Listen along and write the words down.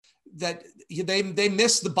they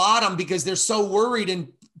miss the bottom because they're so worried and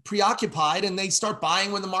preoccupied, and they start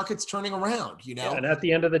buying when the market's turning around, Yeah, and at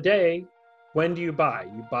the end of the day, when do you buy?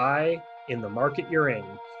 You buy in the market you're in.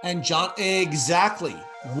 And John, exactly.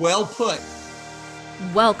 Well put.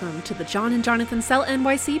 Welcome to the John and Jonathan Sell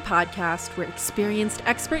NYC podcast, where experienced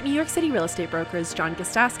expert New York City real estate brokers John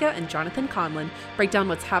Gustaska and Jonathan Conlon break down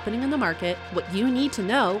what's happening in the market, what you need to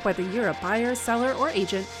know whether you're a buyer, seller, or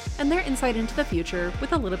agent, and their insight into the future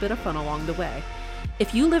with a little bit of fun along the way.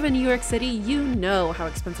 If you live in New York City, you know how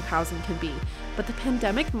expensive housing can be, but the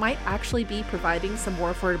pandemic might actually be providing some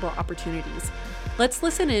more affordable opportunities. Let's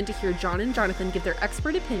listen in to hear John and Jonathan give their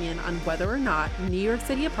expert opinion on whether or not New York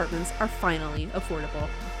City apartments are finally affordable.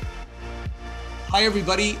 Hi,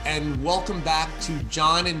 everybody, and welcome back to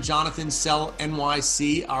John and Jonathan Sell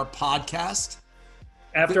NYC, our podcast.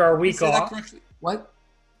 After our week off. What?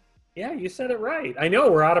 Yeah, you said it right. I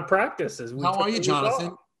know we're out of practice. How are you,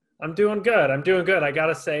 Jonathan? I'm doing good. I got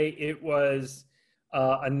to say it was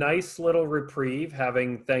a nice little reprieve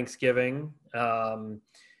having Thanksgiving. And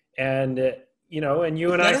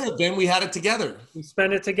you and I, then we had it together. We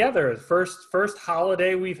spent it together. First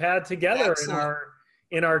holiday we've had together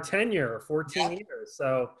in our tenure, 14 years.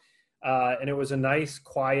 So, and it was a nice,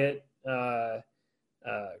 quiet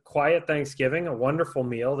Thanksgiving, a wonderful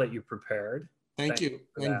meal that you prepared. Thank you.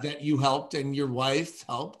 And that you helped, and your wife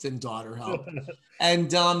helped, and daughter helped. and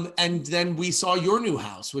then we saw your new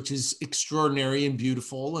house, which is extraordinary and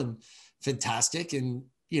beautiful and fantastic. And,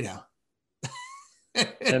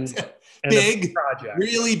 and big project,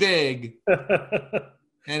 really big.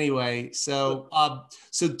 Anyway, so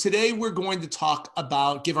today we're going to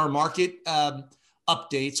give our market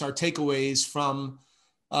updates, our takeaways from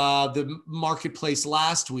the marketplace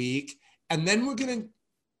last week, and then we're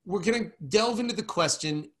gonna delve into the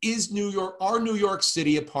question: are New York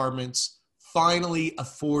City apartments finally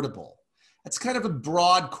affordable? That's kind of a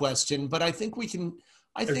broad question, but I think we can.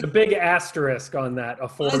 There's a big asterisk on that.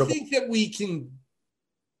 Affordable. I think that we can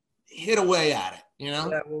hit away at it,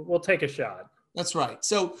 Yeah, we'll take a shot. That's right.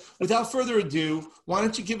 So without further ado, why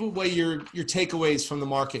don't you give away your takeaways from the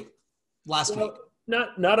market last week?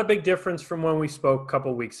 Not a big difference from when we spoke a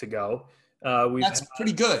couple weeks ago. That's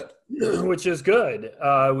pretty good. Which is good.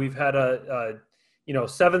 We've had a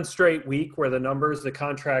seventh straight week where the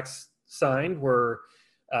contracts signed were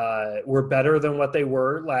better than what they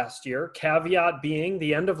were last year. Caveat being,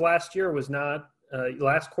 the end of last year was not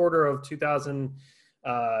last quarter of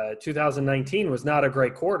 2019 was not a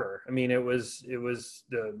great quarter. I mean, it was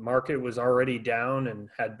the market was already down and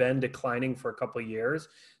had been declining for a couple of years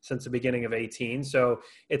since the beginning of 18. So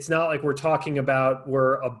it's not like we're talking about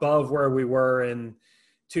we're above where we were in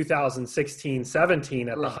 2016, 17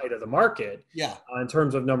 at the height of the market. Yeah. In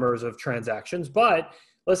terms of numbers of transactions. But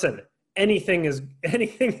listen, anything is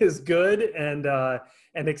good and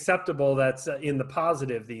acceptable that's in the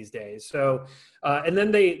positive these days. So, and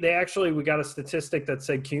then we got a statistic that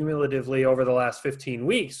said cumulatively over the last 15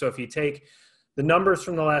 weeks. So if you take the numbers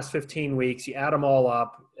from the last 15 weeks, you add them all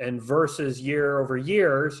up, and versus year over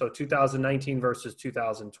year, so 2019 versus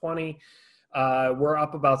 2020, we're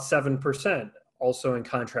up about 7% also in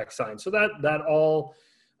contract signed. So that all,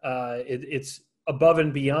 it's above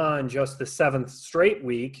and beyond just the seventh straight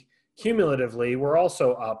week. Cumulatively, we're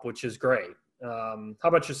also up, which is great. How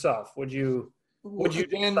about yourself? Would you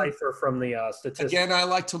decipher from the statistics? Again, I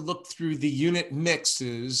like to look through the unit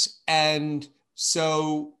mixes, and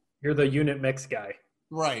so you're the unit mix guy,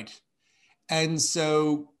 right? And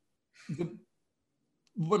so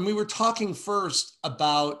when we were talking first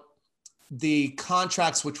about the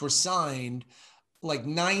contracts which were signed, like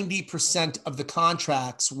 90% of the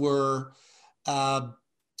contracts were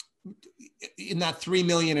in that 3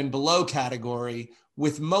 million and below category,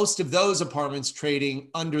 with most of those apartments trading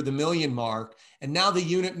under the million mark. And now the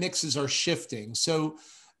unit mixes are shifting. So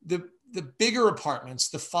the bigger apartments,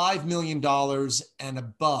 the $5 million and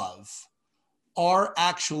above, are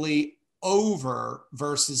actually over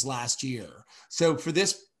versus last year. So for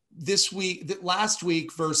this week, last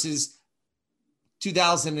week versus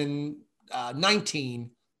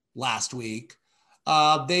 2019 last week,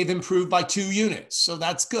 they've improved by 2 units. So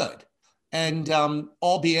that's good. And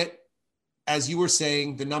albeit, as you were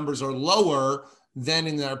saying, the numbers are lower than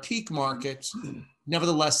in our peak markets.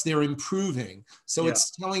 Nevertheless, they're improving. So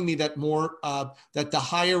It's telling me that that the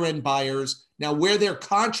higher end buyers, now where they're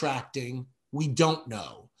contracting, we don't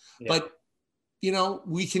know. Yeah. But,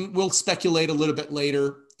 we'll speculate a little bit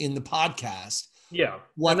later in the podcast. Yeah.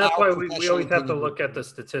 And that's why we always have to look at the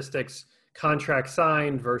statistics contract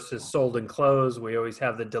signed versus sold and closed. We always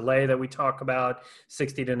have the delay that we talk about,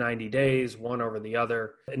 60 to 90 days, one over the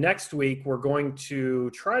other. Next week, we're going to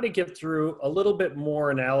try to get through a little bit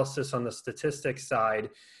more analysis on the statistics side.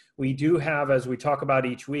 We do have, as we talk about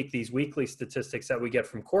each week, these weekly statistics that we get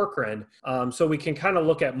from Corcoran. So we can kind of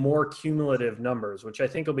look at more cumulative numbers, which I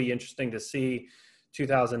think will be interesting to see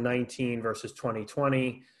 2019 versus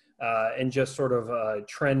 2020. And just sort of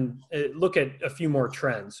trend, look at a few more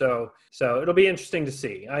trends. So it'll be interesting to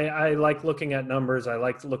see. I like looking at numbers. I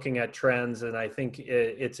like looking at trends, and I think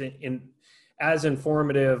it's as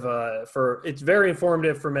informative it's very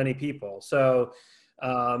informative for many people. So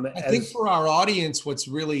I think for our audience, what's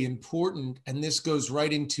really important, and this goes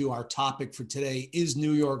right into our topic for today, is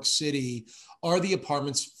New York City. Are the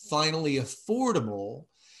apartments finally affordable?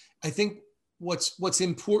 I think what's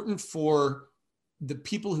important for the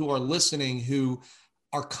people who are listening, who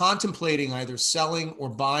are contemplating either selling or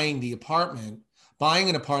buying an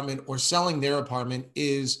apartment or selling their apartment,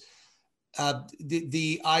 is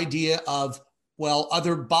the idea of, well,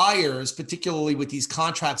 other buyers, particularly with these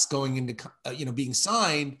contracts going into, being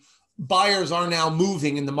signed, buyers are now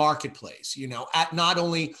moving in the marketplace, at not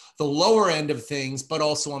only the lower end of things, but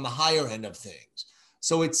also on the higher end of things.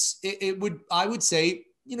 So I would say,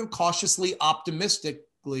 cautiously optimistic.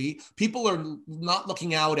 People are not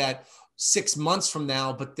looking out at 6 months from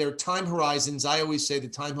now, but their time horizons, I always say the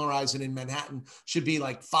time horizon in Manhattan should be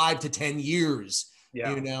like 5 to 10 years,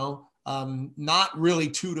 not really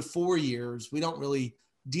 2 to 4 years. We don't really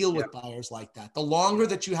deal with buyers like that. The longer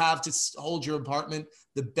that you have to hold your apartment,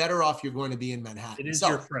 the better off you're going to be in Manhattan. It is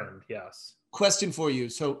your friend, yes. Question for you.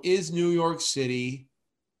 So is New York City,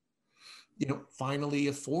 finally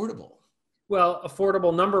affordable? Well,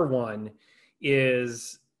 affordable, number one,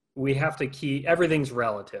 is we have to keep, everything's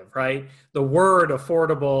relative, right? The word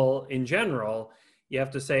affordable in general, you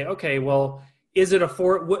have to say, okay, well, is it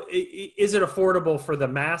affordable for the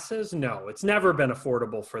masses? No, it's never been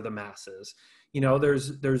affordable for the masses.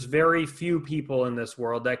 There's very few people in this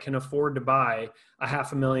world that can afford to buy a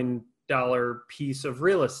 $500,000 piece of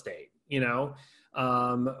real estate, or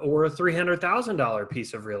a $300,000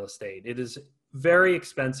 piece of real estate. It is very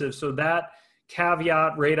expensive. So that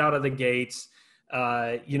caveat right out of the gates,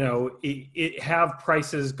 have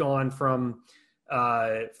prices gone from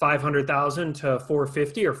 500,000 to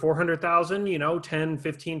 450 or 400,000, 10,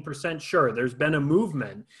 15%. Sure, there's been a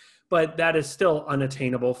movement, but that is still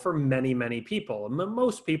unattainable for many, many people,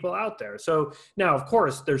 most people out there. So now, of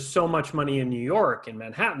course, there's so much money in New York and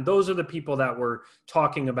Manhattan. Those are the people that we're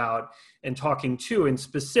talking about and talking to in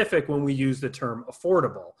specific when we use the term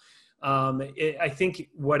affordable. I think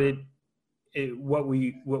what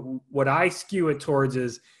I skew it towards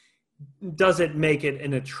is, does it make it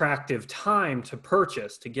an attractive time to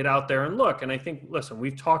purchase, to get out there and look? And I think, listen,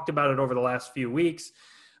 we've talked about it over the last few weeks.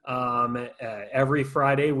 Every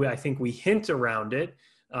Friday, I think we hint around it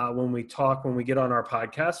when we get on our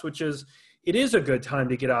podcast, which is, it is a good time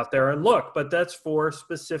to get out there and look, but that's for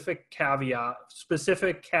specific categories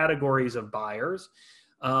of buyers.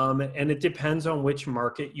 And it depends on which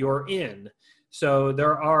market you're in. So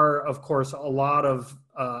there are, of course, a lot of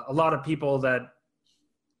people that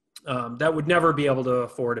would never be able to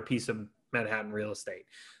afford a piece of Manhattan real estate.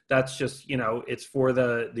 That's just, it's for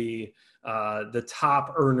the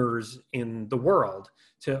top earners in the world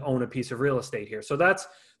to own a piece of real estate here. So that's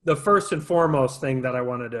the first and foremost thing that I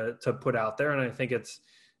wanted to put out there. And I think it's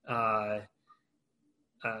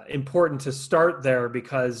important to start there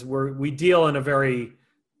because we deal in a very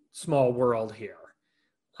small world here.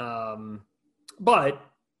 But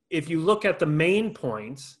if you look at the main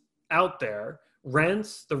points out there,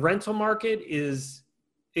 the rental market is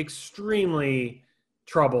extremely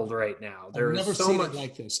troubled right now. I've never seen it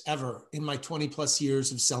like this ever in my 20 plus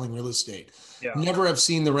years of selling real estate. Yeah. Never have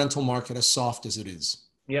seen the rental market as soft as it is.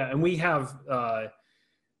 Yeah. And we have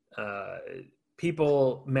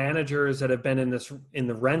managers that have been in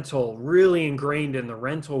the rental, really ingrained in the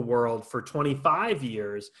rental world for 25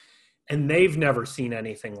 years. And they've never seen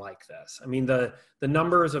anything like this. I mean, the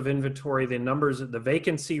numbers of inventory, the numbers of the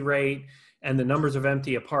vacancy rate, and the numbers of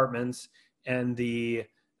empty apartments, and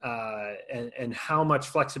and how much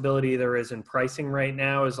flexibility there is in pricing right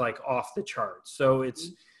now is like off the charts. So it's,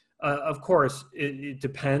 of course, it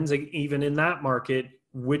depends, even in that market,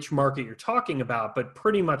 which market you're talking about, but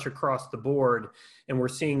pretty much across the board. And we're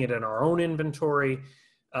seeing it in our own inventory.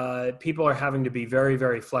 People are having to be very,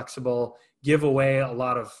 very flexible, give away a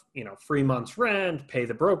lot of, free month's rent, pay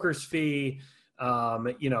the broker's fee,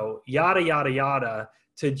 yada, yada, yada,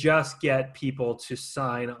 to just get people to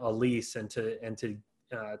sign a lease and to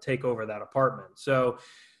take over that apartment. So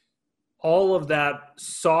all of that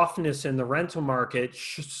softness in the rental market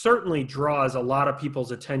certainly draws a lot of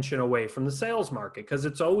people's attention away from the sales market, because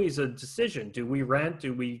it's always a decision. Do we rent?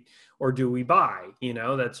 Do we buy?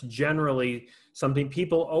 That's generally something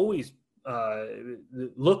people always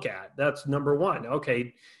look at. That's number one.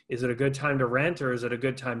 Okay, is it a good time to rent or is it a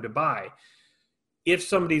good time to buy? If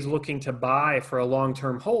somebody's looking to buy for a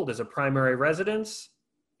long-term hold as a primary residence,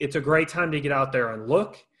 it's a great time to get out there and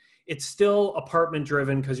look. It's still apartment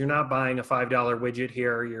driven, because you're not buying a $5 widget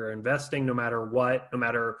here. You're investing no matter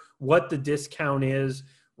what the discount is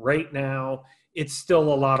right now. It's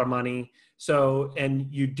still a lot of money. So, and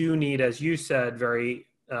you do need, as you said, very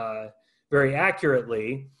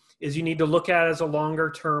accurately, is you need to look at it as a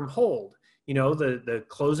longer term hold. The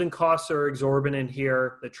closing costs are exorbitant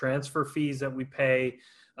here. The transfer fees that we pay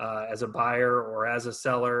as a buyer or as a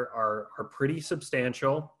seller are pretty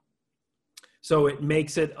substantial. So it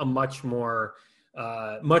makes it a much more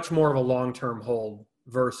of a long-term hold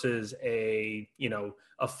versus a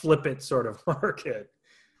flip it sort of market.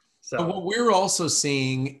 So and what we're also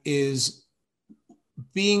seeing is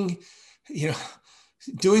doing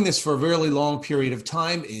this for a really long period of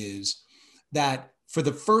time is that for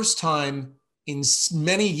the first time in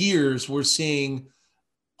many years, we're seeing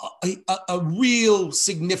a real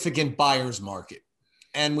significant buyer's market.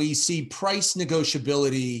 And we see price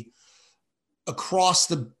negotiability across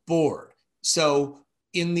the board. So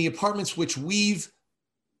in the apartments which we've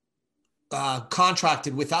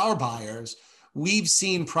contracted with our buyers, we've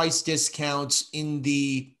seen price discounts in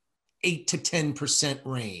the 8 to 10%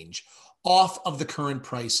 range off of the current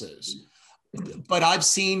prices. But I've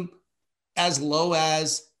seen as low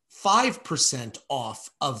as 5% off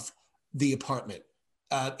of the apartment.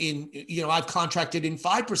 I've contracted in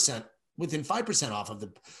 5%, within 5% off of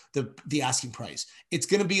the asking price. It's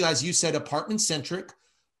going to be, as you said, apartment centric,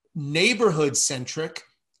 neighborhood centric.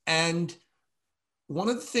 And one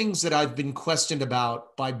of the things that I've been questioned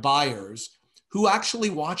about by buyers who actually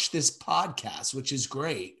watch this podcast, which is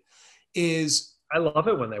great, is I love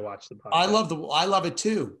it when they watch the podcast. I love it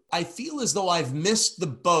too. I feel as though I've missed the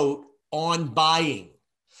boat on buying.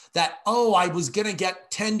 That, I was going to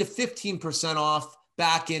get 10 to 15% off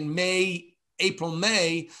back in April,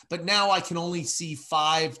 May, but now I can only see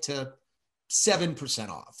 5 to 7%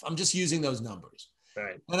 off. I'm just using those numbers.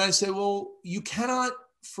 Right. And I say, well, you cannot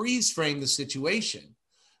freeze frame the situation.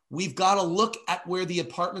 We've got to look at where the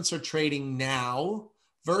apartments are trading now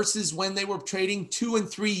versus when they were trading 2 and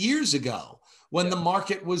 3 years ago, when the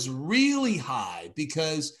market was really high,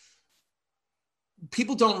 because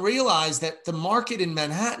people don't realize that the market in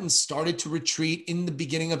Manhattan started to retreat in the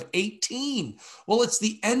beginning of 18. Well, it's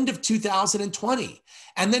the end of 2020.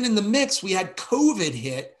 And then in the mix, we had COVID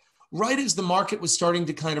hit right as the market was starting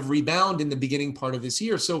to kind of rebound in the beginning part of this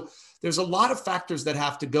year. So there's a lot of factors that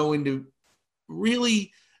have to go into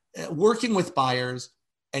really working with buyers.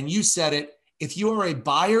 And you said it, if you are a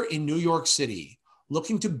buyer in New York City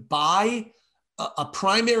looking to buy a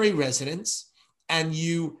primary residence, and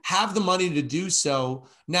you have the money to do so,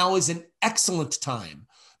 now is an excellent time,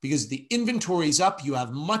 because the inventory is up, you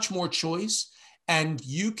have much more choice, and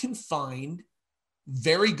you can find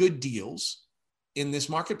very good deals in this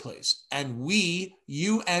marketplace. And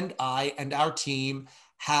you and I and our team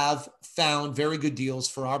have found very good deals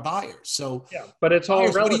for our buyers. So yeah, but it's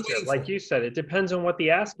all relative. Like you said, it depends on what the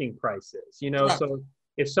asking price is. Correct. So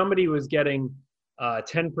if somebody was getting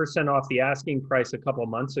 10% off the asking price a couple of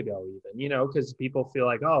months ago, even, because people feel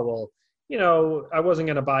like, I wasn't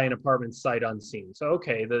going to buy an apartment sight unseen. So,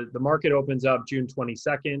 okay, the market opens up June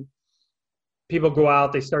 22nd. People go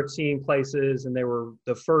out, they start seeing places, and they were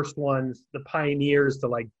the first ones, the pioneers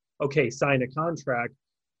to sign a contract.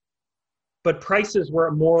 But prices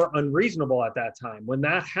were more unreasonable at that time. When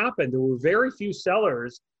that happened, there were very few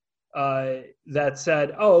sellers that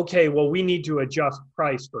said, we need to adjust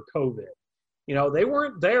price for COVID. They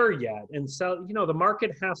weren't there yet. And so, the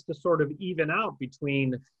market has to sort of even out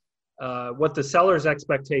between what the seller's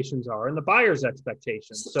expectations are and the buyer's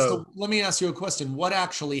expectations. So let me ask you a question. What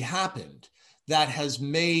actually happened that has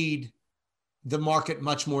made the market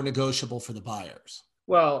much more negotiable for the buyers?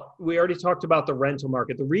 Well, we already talked about the rental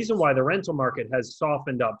market. The reason why the rental market has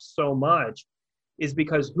softened up so much is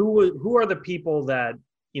because who are the people that,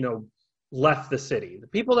 left the city? The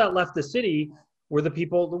people that left the city were the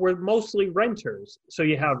people that were mostly renters. So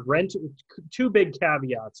you have two big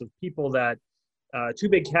caveats of people that, two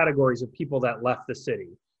big categories of people that left the city.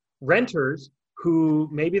 Renters who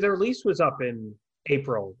maybe their lease was up in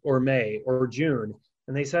April or May or June,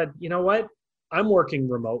 and they said, you know what, I'm working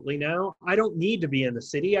remotely now. I don't need to be in the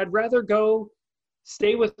city. I'd rather go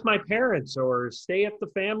stay with my parents or stay at the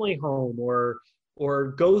family home or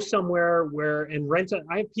or go somewhere and rent it.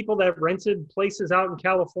 I have people that rented places out in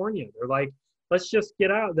California. They're like, let's just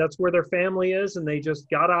get out. That's where their family is, and they just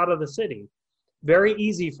got out of the city. Very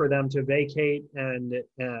easy for them to vacate and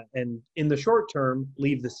in the short term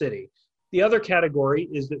leave the city. The other category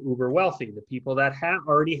is the uber wealthy, the people that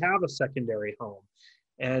already have a secondary home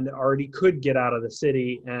and already could get out of the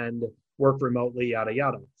city and work remotely, yada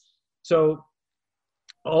yada. So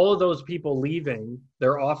all of those people leaving,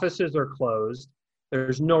 their offices are closed.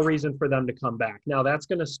 There's no reason for them to come back. Now that's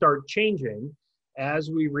going to start changing as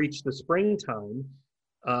we reach the springtime.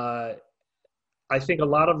 I think a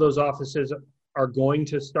lot of those offices are going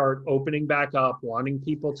to start opening back up, wanting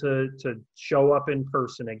people to show up in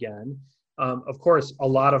person again. Of course, a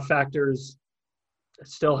lot of factors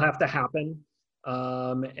still have to happen,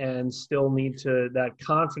 and still that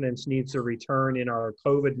confidence needs to return in our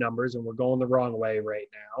COVID numbers, and we're going the wrong way right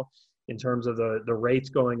now in terms of the rates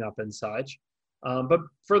going up and such. But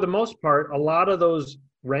for the most part, a lot of those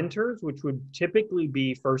renters, which would typically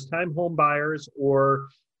be first-time home buyers or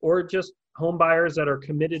just home buyers that are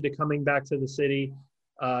committed to coming back to the city,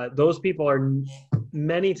 those people are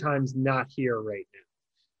many times not here right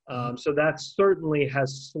now. So that certainly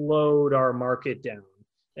has slowed our market down.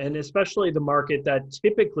 And especially the market that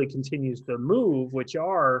typically continues to move, which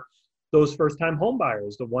are those first-time home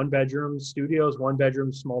buyers, the one-bedroom studios,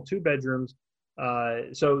 one-bedroom, small two-bedrooms.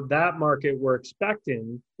 So that market we're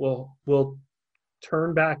expecting will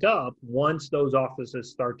turn back up once those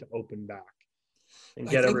offices start to open back and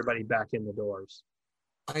get everybody back in the doors.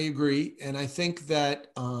 I agree. And I think that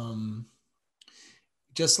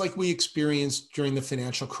just like we experienced during the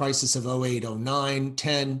financial crisis of 08, 09,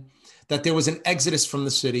 10, that there was an exodus from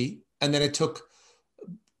the city, and then it took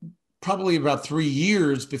probably about 3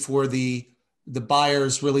 years before the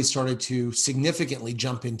buyers really started to significantly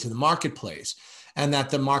jump into the marketplace, and that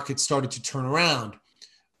the market started to turn around.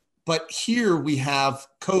 But here we have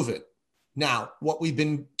COVID. Now, what we've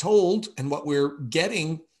been told and what we're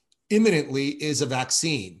getting imminently is a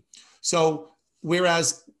vaccine. So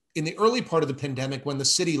whereas in the early part of the pandemic, when the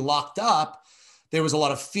city locked up, there was a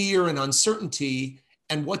lot of fear and uncertainty.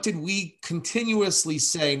 And what did we continuously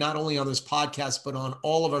say, not only on this podcast, but on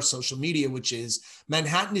all of our social media, which is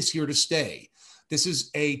Manhattan is here to stay. This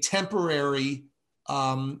is a temporary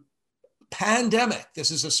pandemic.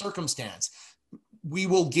 This is a circumstance. We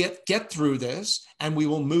will get through this, and we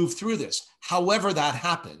will move through this. However that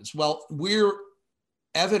happens, well, we're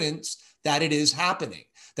evidence that it is happening,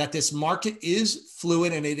 that this market is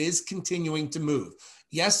fluid and it is continuing to move.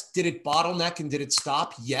 Yes, did it bottleneck and did it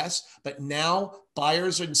stop? Yes, but now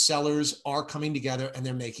buyers and sellers are coming together and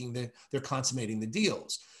they're consummating the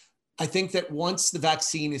deals. I think that once the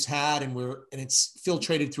vaccine is had and it's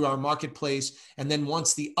filtrated through our marketplace, and then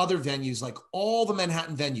once the other venues, like all the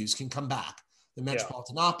Manhattan venues, can come back, the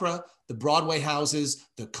Metropolitan Opera, the Broadway houses,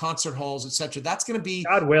 the concert halls, etc., that's going to be,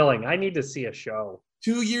 God willing, I need to see a show.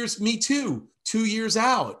 2 years, me too, 2 years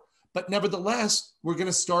out. But nevertheless, we're going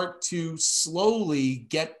to start to slowly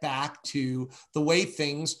get back to the way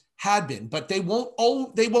things had been. But they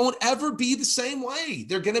won't ever be the same way.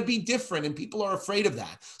 They're going to be different, and people are afraid of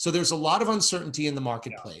that. So there's a lot of uncertainty in the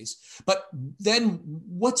marketplace. Yeah. But then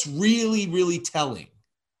what's really, really telling?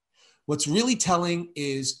 What's really telling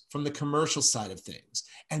is from the commercial side of things,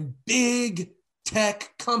 and big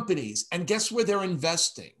tech companies. And guess where they're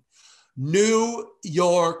investing? New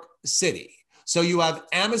York City. So you have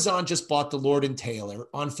Amazon just bought the Lord & Taylor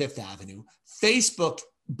on Fifth Avenue. Facebook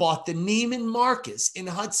bought the Neiman Marcus in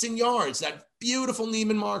Hudson Yards, that beautiful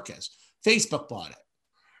Neiman Marcus. Facebook bought it.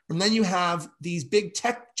 And then you have these big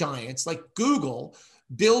tech giants like Google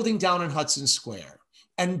building down in Hudson Square,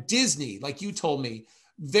 and Disney, like you told me,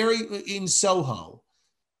 very in Soho.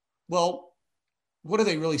 Well, what are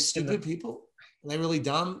they, really stupid people? Are they really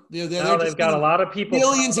dumb? They've got a lot of people,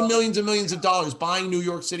 millions and millions and millions of dollars buying New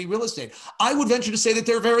York City real estate. I would venture to say that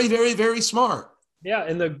they're very, very, very smart. Yeah,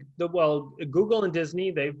 and Google and Disney,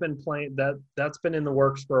 they've been playing that's been in the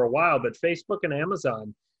works for a while. But Facebook and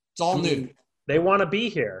Amazon, it's all new. They want to be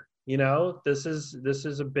here. You know, this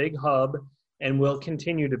is a big hub, and will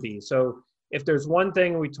continue to be. So if there's one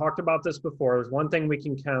thing, we talked about this before, there's one thing we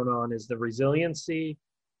can count on is the resiliency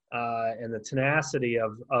and the tenacity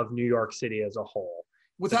of New York City as a whole.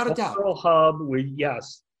 Without a doubt. Hub,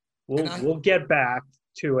 we'll get back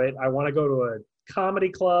to it. I want to go to a comedy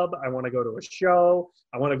club. I want to go to a show.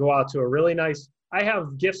 I want to go out to a really nice, I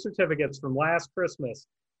have gift certificates from last Christmas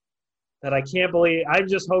that I can't believe. I'm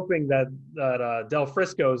just hoping that Del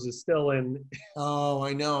Frisco's is still in. Oh,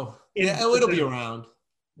 I know. Yeah, it'll be around.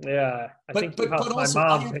 Yeah, I think you helped my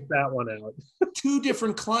mom pick that one out. 2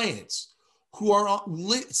 different clients. who are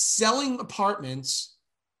selling apartments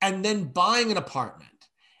and then buying an apartment.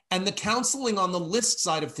 And the counseling on the list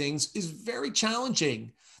side of things is very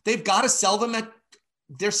challenging. They've got to sell them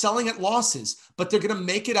they're selling at losses, but they're going to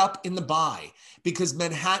make it up in the buy because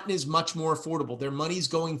Manhattan is much more affordable. Their money's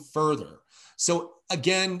going further. So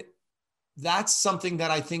again, that's something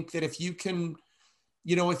that I think that if you can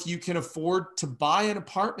afford to buy an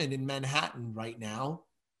apartment in Manhattan right now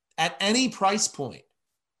at any price point,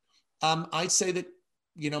 I'd say that,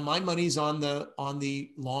 my money's on the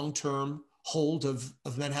long-term hold of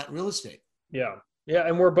Manhattan real estate. Yeah. Yeah.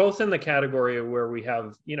 And we're both in the category where we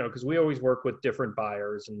have, because we always work with different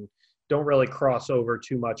buyers and don't really cross over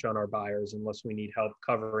too much on our buyers unless we need help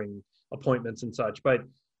covering appointments and such. But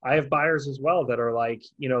I have buyers as well that are like,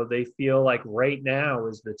 they feel like right now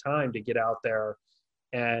is the time to get out there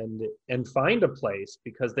and find a place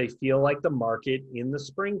because they feel like the market in the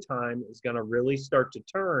springtime is going to really start to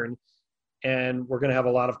turn and we're going to have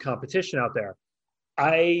a lot of competition out there.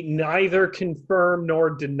 I neither confirm nor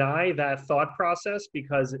deny that thought process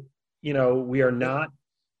because, we are not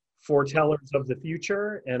foretellers of the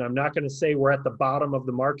future. And I'm not going to say we're at the bottom of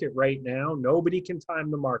the market right now. Nobody can time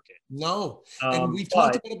the market. No. And we've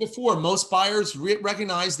talked about it before. Most buyers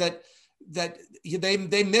recognize that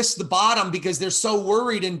they miss the bottom because they're so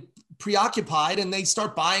worried and preoccupied and they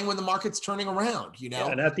start buying when the market's turning around, Yeah,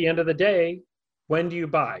 and at the end of the day, when do you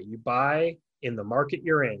buy? You buy in the market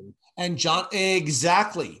you're in. And John,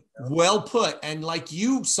 exactly. Well put. And like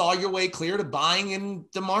you saw your way clear to buying in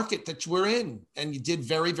the market that we're in, and you did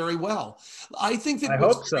very, very well. I think that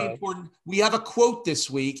what's very important, we have a quote this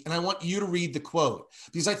week, and I want you to read the quote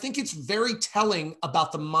because I think it's very telling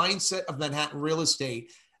about the mindset of Manhattan real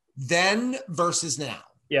estate then versus now.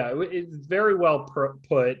 Yeah, it's very well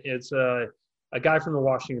put. It's a guy from the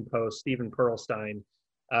Washington Post, Stephen Perlstein,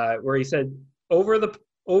 where he said,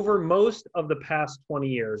 over most of the past 20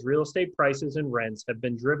 years, real estate prices and rents have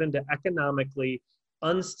been driven to economically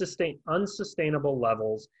unsustainable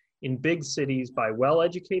levels in big cities by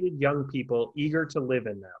well-educated young people eager to live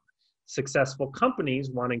in them, successful companies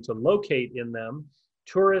wanting to locate in them,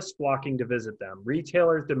 tourists flocking to visit them,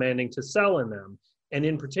 retailers demanding to sell in them, and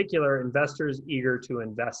in particular, investors eager to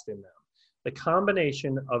invest in them. The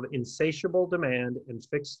combination of insatiable demand and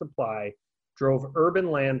fixed supply drove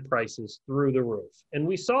urban land prices through the roof. And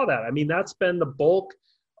we saw that. I mean, that's been the bulk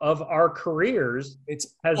of our careers.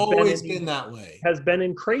 Has always been that way. Has been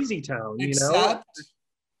in crazy town, Except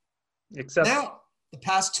now, the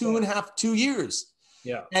past 2 years.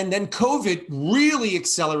 Yeah. And then COVID really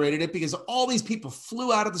accelerated it because all these people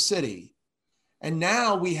flew out of the city. And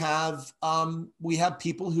now we have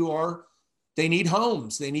people who they need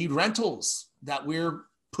homes, they need rentals, that we're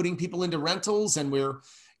putting people into rentals and we're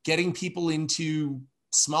getting people into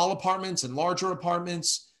small apartments and larger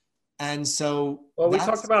apartments. And so, we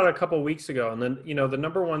talked about it a couple of weeks ago. And then, the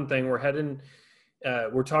number one thing we're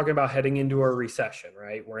talking about heading into a recession,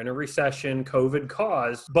 right? We're in a recession, COVID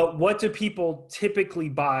caused, but what do people typically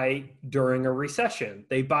buy during a recession?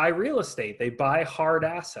 They buy real estate, they buy hard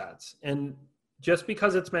assets. And just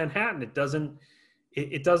because it's Manhattan,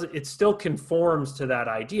 it still conforms to that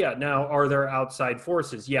idea. Now, are there outside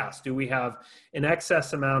forces? Yes. Do we have an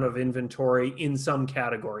excess amount of inventory in some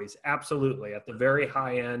categories? Absolutely. At the very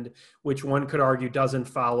high end, which one could argue doesn't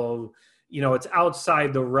follow, it's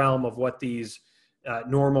outside the realm of what these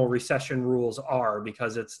normal recession rules are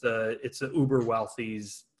because it's the uber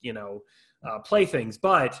wealthy's, playthings.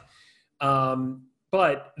 But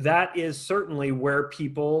that is certainly where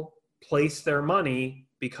people place their money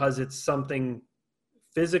because it's something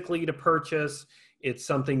physically to purchase. It's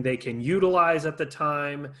something they can utilize at the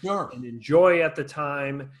time and enjoy at the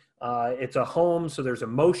time. It's a home, so there's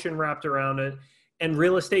emotion wrapped around it. And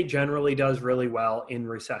real estate generally does really well in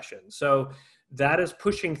recession. So that is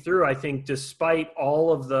pushing through, I think, despite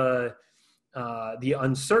all of the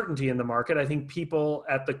uncertainty in the market. I think people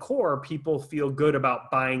feel good about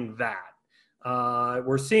buying that.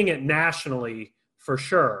 We're seeing it nationally for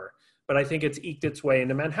sure. But I think it's eked its way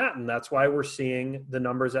into Manhattan. That's why we're seeing the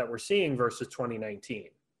numbers that we're seeing versus 2019.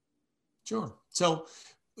 Sure. So,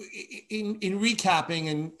 in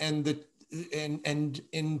recapping and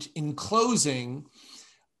in closing,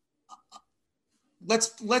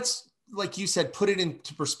 let's like you said, put it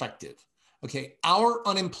into perspective. Okay, our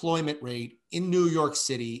unemployment rate in New York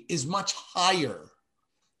City is much higher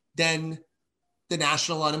than the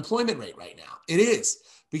national unemployment rate right now. It is.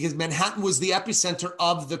 Because Manhattan was the epicenter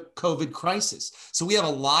of the COVID crisis. So we have a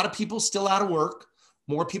lot of people still out of work,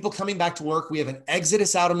 more people coming back to work. We have an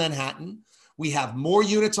exodus out of Manhattan. We have more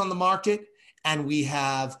units on the market, and we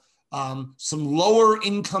have some lower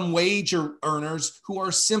income wage earners who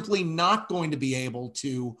are simply not going to be able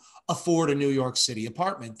to afford a New York City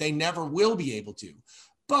apartment. They never will be able to.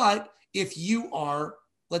 But if you are,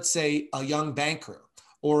 let's say, a young banker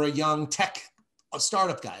or a young a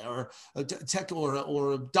startup guy or a tech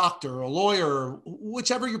or a doctor or a lawyer, or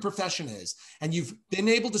whichever your profession is, and you've been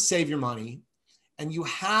able to save your money and you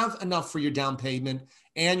have enough for your down payment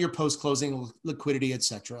and your post-closing liquidity, et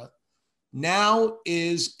cetera, now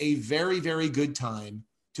is a very, very good time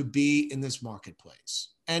to be in this marketplace.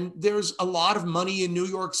 And there's a lot of money in New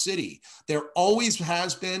York City. There always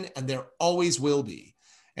has been, and there always will be.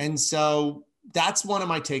 And so that's one of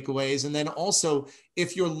my takeaways. And then also,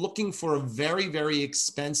 if you're looking for a very, very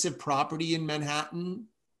expensive property in Manhattan,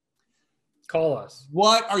 call us.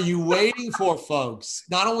 What are you waiting for, folks?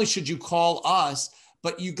 Not only should you call us,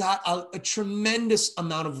 but you got a tremendous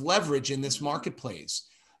amount of leverage in this marketplace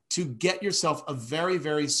to get yourself a very,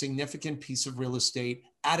 very significant piece of real estate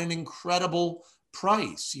at an incredible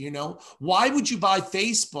price. Why would you buy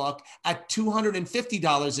Facebook at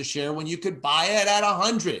 $250 a share when you could buy it at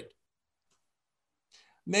 $100?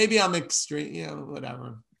 Maybe I'm extreme,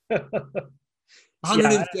 whatever.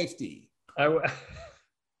 150.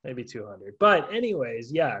 Maybe 200. But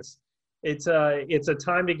anyways, yes, it's a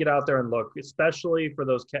time to get out there and look, especially for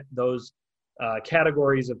those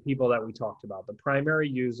categories of people that we talked about, the primary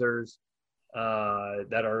users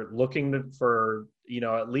that are looking for,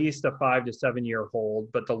 at least a 5 to 7 year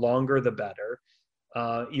hold, but the longer the better.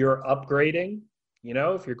 You're upgrading,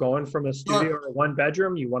 if you're going from a studio or a 1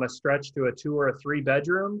 bedroom, you want to stretch to a 2 or a 3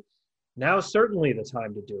 bedroom. Now's certainly the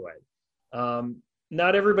time to do it.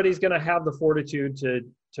 Not everybody's going to have the fortitude to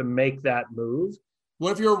make that move.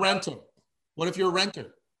 What if you're a rental? What if you're a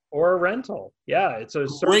renter? Or a rental. Yeah, it's a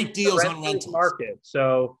great deals on rentals market.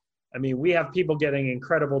 So, we have people getting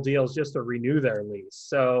incredible deals just to renew their lease.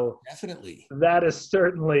 So definitely, that is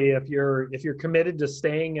certainly, if you're committed to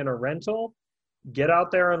staying in a rental, get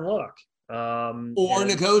out there and look. Or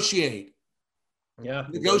negotiate. Yeah,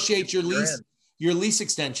 negotiate your lease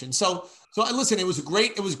extension. So listen, it was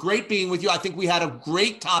great being with you. I think we had a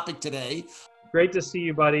great topic today. Great to see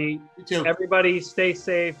you, buddy. You too. Everybody stay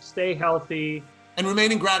safe, stay healthy. And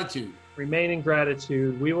remain in gratitude. Remain in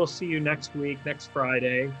gratitude. We will see you next week, next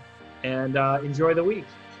Friday, and enjoy the week.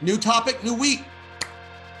 New topic, new week.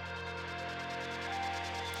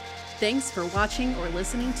 Thanks for watching or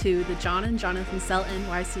listening to the John and Jonathan Sell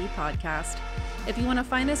NYC podcast. If you want to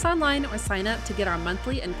find us online or sign up to get our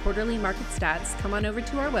monthly and quarterly market stats, come on over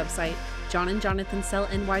to our website,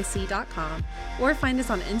 johnandjonathansellnyc.com, or find us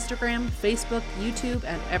on Instagram, Facebook, YouTube,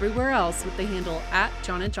 and everywhere else with the handle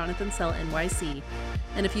 @JohnandJonathanSellNYC.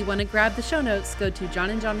 And if you want to grab the show notes, go to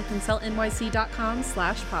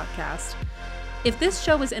johnandjonathansellnyc.com/podcast. If this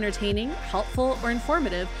show was entertaining, helpful, or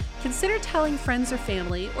informative, consider telling friends or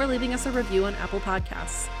family or leaving us a review on Apple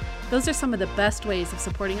Podcasts. Those are some of the best ways of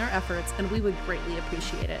supporting our efforts, and we would greatly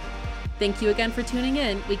appreciate it. Thank you again for tuning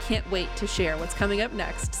in. We can't wait to share what's coming up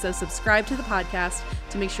next, so subscribe to the podcast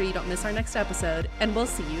to make sure you don't miss our next episode, and we'll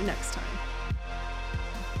see you next time.